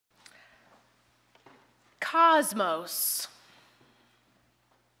Cosmos.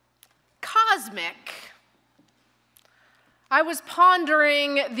 Cosmic. I was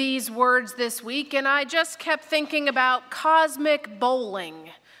pondering these words this week, and I just kept thinking about cosmic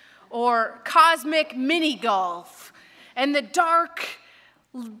bowling or cosmic mini golf and the dark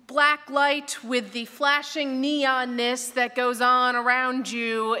black light with the flashing neonness that goes on around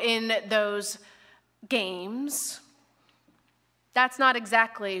you in those games. That's not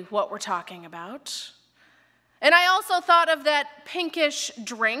exactly what we're talking about. And I also thought of that pinkish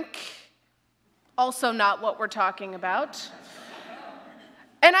drink, also not what we're talking about.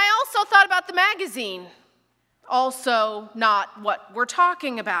 And I also thought about the magazine, also not what we're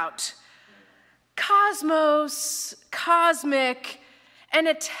talking about. Cosmos, cosmic, an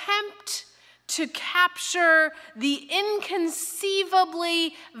attempt to capture the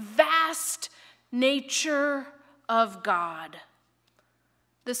inconceivably vast nature of God.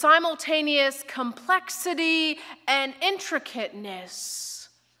 The simultaneous complexity and intricateness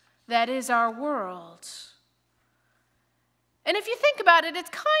that is our world. And if you think about it,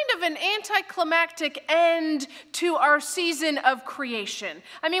 it's kind of an anticlimactic end to our season of creation.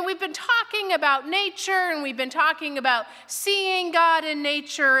 I mean, we've been talking about nature, and we've been talking about seeing God in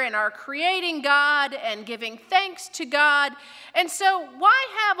nature, and our creating God, and giving thanks to God. And so why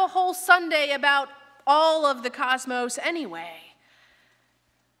have a whole Sunday about all of the cosmos anyway?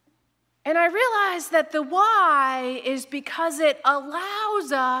 And I realize that the why is because it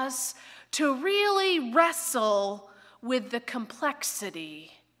allows us to really wrestle with the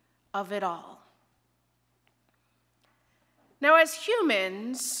complexity of it all. Now, as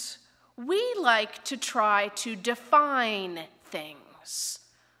humans, we like to try to define things.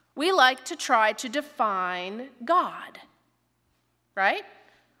 We like to try to define God, right?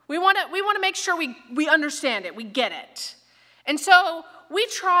 We want to make sure we understand it, we get it. And so we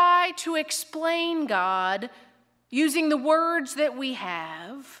try to explain God using the words that we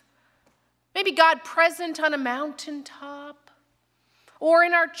have. Maybe God present on a mountaintop, or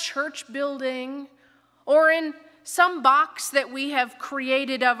in our church building, or in some box that we have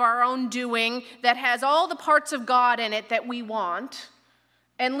created of our own doing that has all the parts of God in it that we want,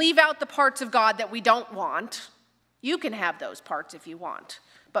 and leave out the parts of God that we don't want. You can have those parts if you want,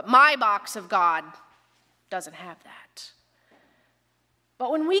 but my box of God doesn't have that.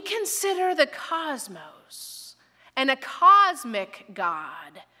 But when we consider the cosmos and a cosmic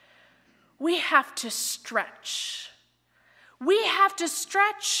God, we have to stretch. We have to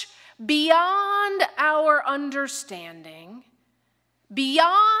stretch beyond our understanding,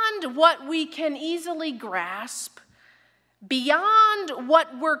 beyond what we can easily grasp, beyond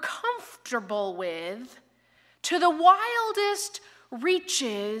what we're comfortable with, to the wildest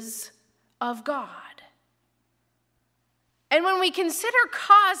reaches of God. And when we consider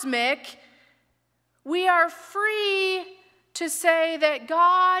cosmic, we are free to say that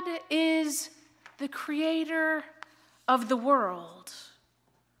God is the creator of the world.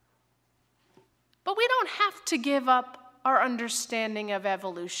 But we don't have to give up our understanding of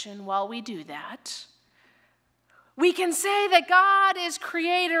evolution while we do that. We can say that God is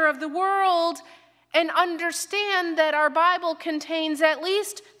creator of the world and understand that our Bible contains at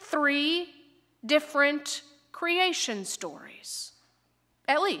least 3 different creation stories.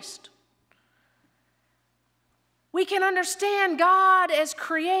 At least. We can understand God as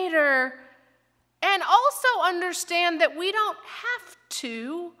creator and also understand that we don't have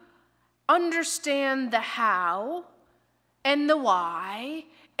to understand the how and the why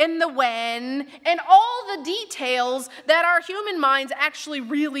and the when and all the details that our human minds actually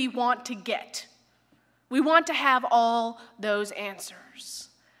really want to get. We want to have all those answers.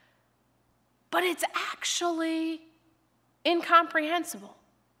 But it's actually incomprehensible.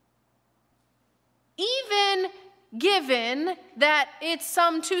 Even given that it's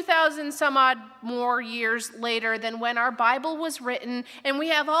some 2,000 some odd more years later than when our Bible was written, and we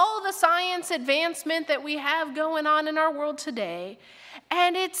have all the science advancement that we have going on in our world today,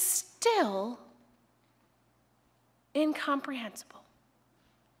 and it's still incomprehensible.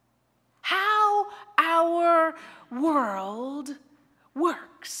 How our world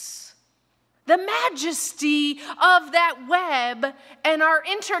works. The majesty of that web and our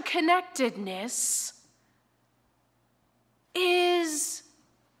interconnectedness is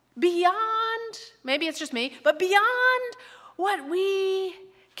beyond, maybe it's just me, but beyond what we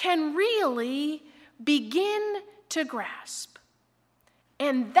can really begin to grasp.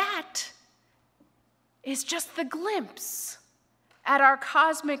 And that is just the glimpse at our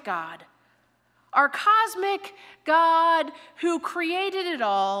cosmic God. Our cosmic God who created it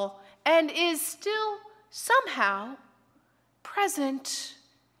all and is still somehow present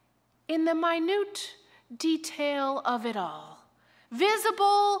in the minute detail of it all.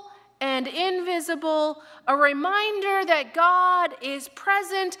 Visible and invisible, a reminder that God is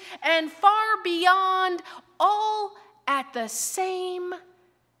present and far beyond, all at the same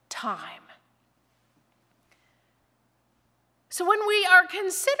time. So when we are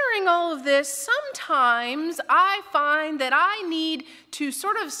considering all of this, sometimes I find that I need to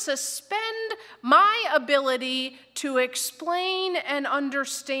sort of suspend my ability to explain and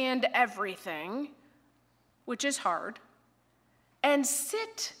understand everything, which is hard, and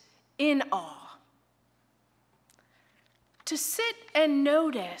sit in awe. To sit and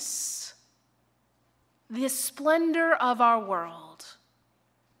notice the splendor of our world.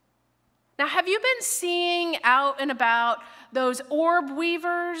 Now, have you been seeing out and about those orb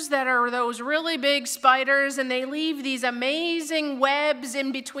weavers that are those really big spiders, and they leave these amazing webs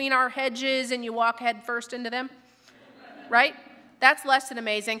in between our hedges and you walk head first into them? Right? That's less than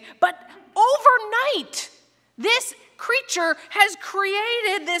amazing. But overnight, this creature has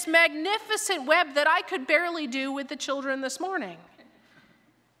created this magnificent web that I could barely do with the children this morning.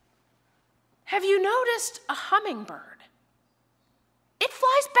 Have you noticed a hummingbird? It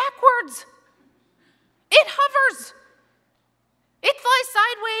flies backwards. It hovers. It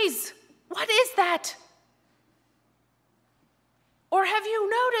flies sideways. What is that? Or have you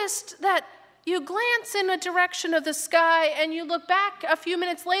noticed that you glance in a direction of the sky and you look back a few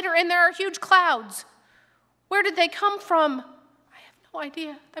minutes later and there are huge clouds? Where did they come from? I have no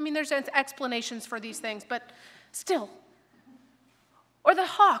idea. I mean, there's explanations for these things, but still. Or the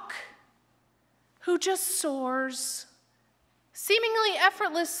hawk who just soars seemingly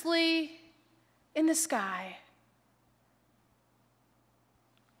effortlessly in the sky.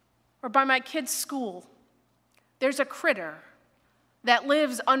 Or by my kids' school, there's a critter that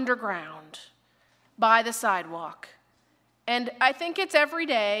lives underground by the sidewalk. And I think it's every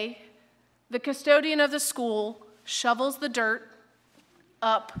day the custodian of the school shovels the dirt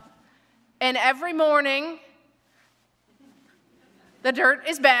up, and every morning the dirt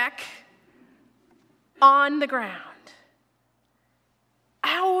is back on the ground.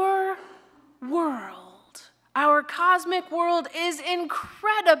 Our world, our cosmic world, is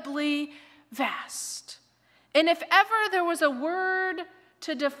incredibly vast. And if ever there was a word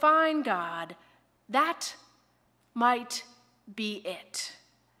to define God, that might be it.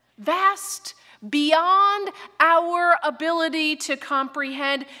 Vast beyond our ability to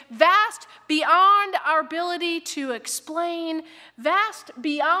comprehend, vast beyond our ability to explain, vast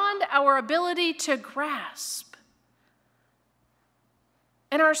beyond our ability to grasp.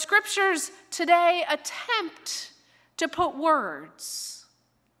 And our scriptures today attempt to put words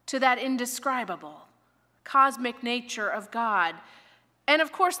to that indescribable, cosmic nature of God. And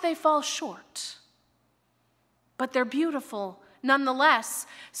of course, they fall short. But they're beautiful nonetheless.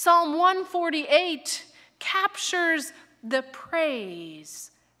 Psalm 148 captures the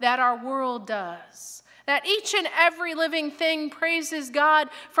praise that our world does. That each and every living thing praises God,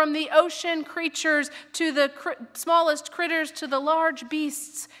 from the ocean creatures to the smallest critters to the large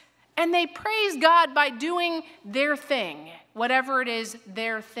beasts. And they praise God by doing their thing, whatever it is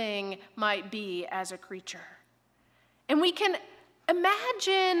their thing might be as a creature. And we can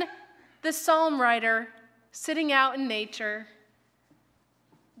imagine the psalm writer sitting out in nature,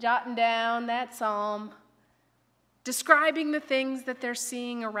 jotting down that psalm, describing the things that they're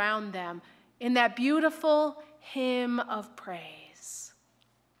seeing around them in that beautiful hymn of praise.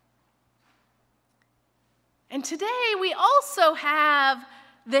 And today we also have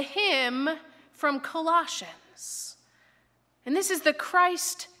the hymn from Colossians. And this is the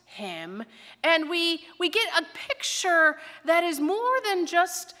Christ hymn. And we get a picture that is more than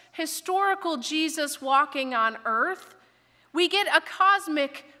just historical Jesus walking on earth. We get a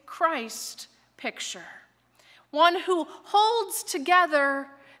cosmic Christ picture. One who holds together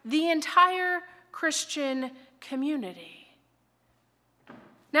the entire Christian community.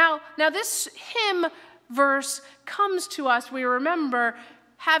 Now this hymn verse comes to us, we remember,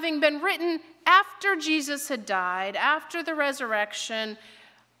 having been written after Jesus had died, after the resurrection.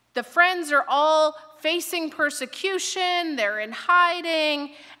 The friends are all facing persecution, they're in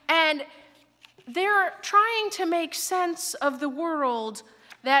hiding, and they're trying to make sense of the world,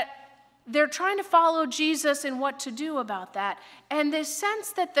 that they're trying to follow Jesus and what to do about that. And this sense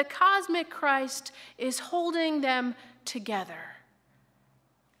that the cosmic Christ is holding them together,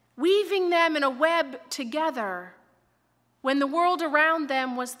 weaving them in a web together when the world around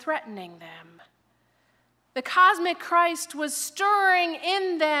them was threatening them. The cosmic Christ was stirring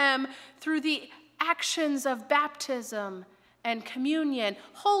in them through the actions of baptism and communion,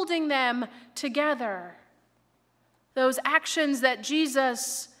 holding them together. Those actions that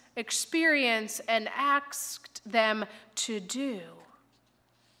Jesus experience, and asked them to do.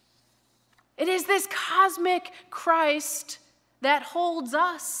 It is this cosmic Christ that holds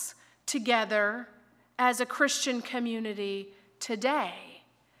us together as a Christian community today,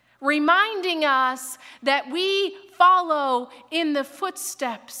 reminding us that we follow in the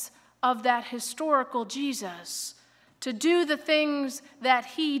footsteps of that historical Jesus, to do the things that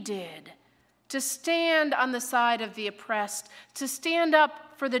he did, to stand on the side of the oppressed, to stand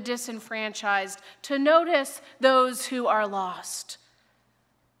up for the disenfranchised, to notice those who are lost.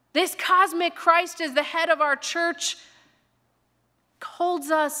 This cosmic Christ as the head of our church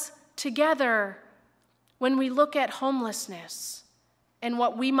holds us together when we look at homelessness and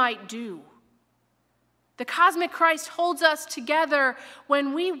what we might do. The cosmic Christ holds us together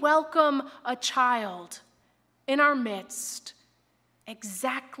when we welcome a child in our midst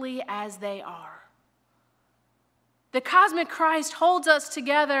exactly as they are. The cosmic Christ holds us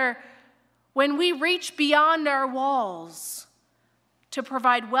together when we reach beyond our walls to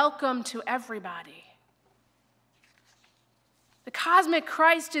provide welcome to everybody. The cosmic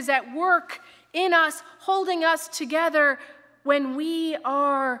Christ is at work in us, holding us together when we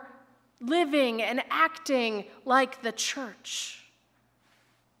are living and acting like the church.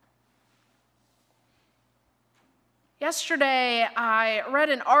 Yesterday, I read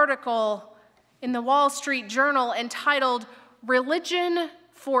an article in the Wall Street Journal entitled, "Religion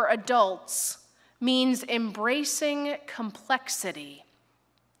for Adults Means Embracing Complexity, :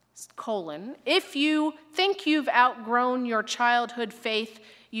 if you think you've outgrown your childhood faith,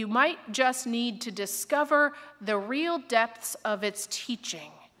 you might just need to discover the real depths of its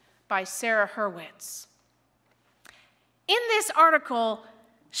teaching," by Sarah Hurwitz. In this article,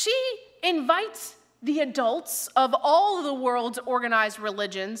 she invites the adults of all the world's organized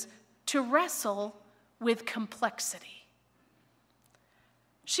religions to wrestle with complexity.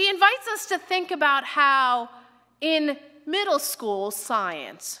 She invites us to think about how in middle school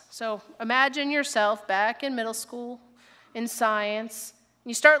science, so imagine yourself back in middle school in science,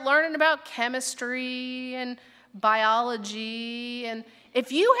 you start learning about chemistry and biology, and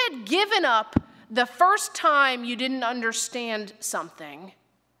if you had given up the first time you didn't understand something,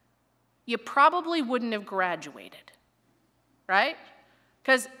 you probably wouldn't have graduated, right?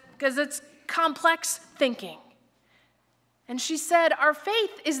 Because it's complex thinking. And she said, our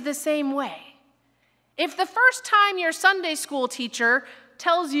faith is the same way. If the first time your Sunday school teacher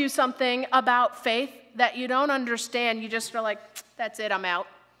tells you something about faith that you don't understand, you just are like, that's it, I'm out,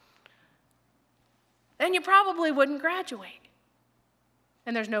 then you probably wouldn't graduate.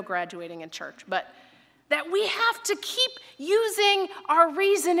 And there's no graduating in church, but that we have to keep using our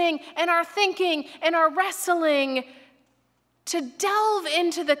reasoning and our thinking and our wrestling to delve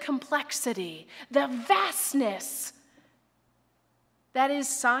into the complexity, the vastness that is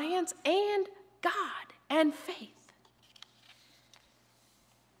science and God and faith.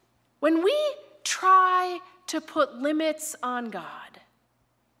 When we try to put limits on God,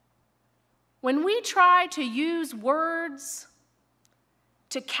 when we try to use words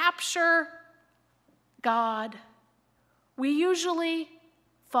to capture God, we usually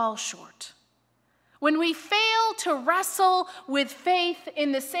fall short. When we fail to wrestle with faith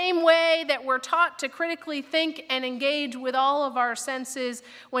in the same way that we're taught to critically think and engage with all of our senses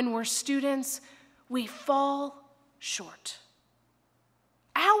when we're students, we fall short.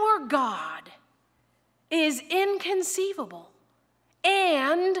 Our God is inconceivable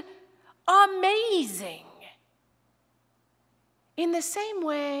and amazing in the same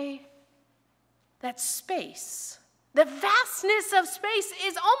way that space, the vastness of space,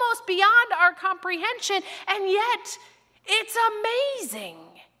 is almost beyond our comprehension, and yet it's amazing.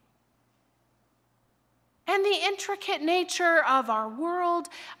 And the intricate nature of our world,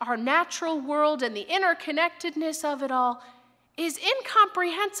 our natural world, and the interconnectedness of it all is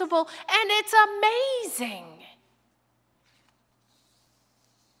incomprehensible, and it's amazing.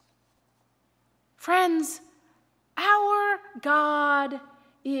 Friends, our God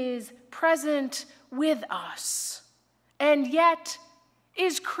is present with us, and yet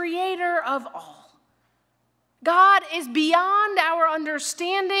is creator of all. God is beyond our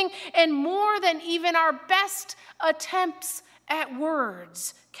understanding and more than even our best attempts at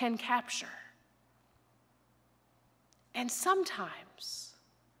words can capture. And sometimes,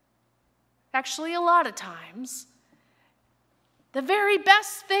 actually a lot of times, the very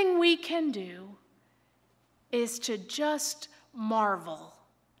best thing we can do is to just marvel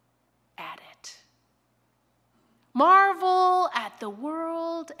at it. Marvel at the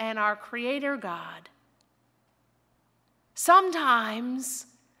world and our Creator God. Sometimes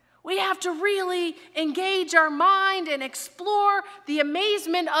We have to really engage our mind and explore the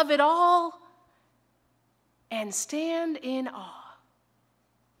amazement of it all and stand in awe.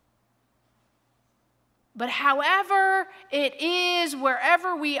 But however it is,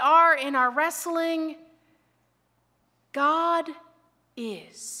 wherever we are in our wrestling, God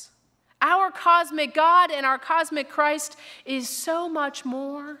is. Our cosmic God and our cosmic Christ is so much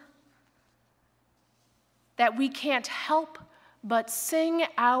more that we can't help but sing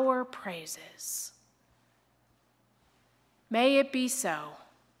our praises. May it be so.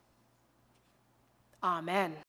 Amen.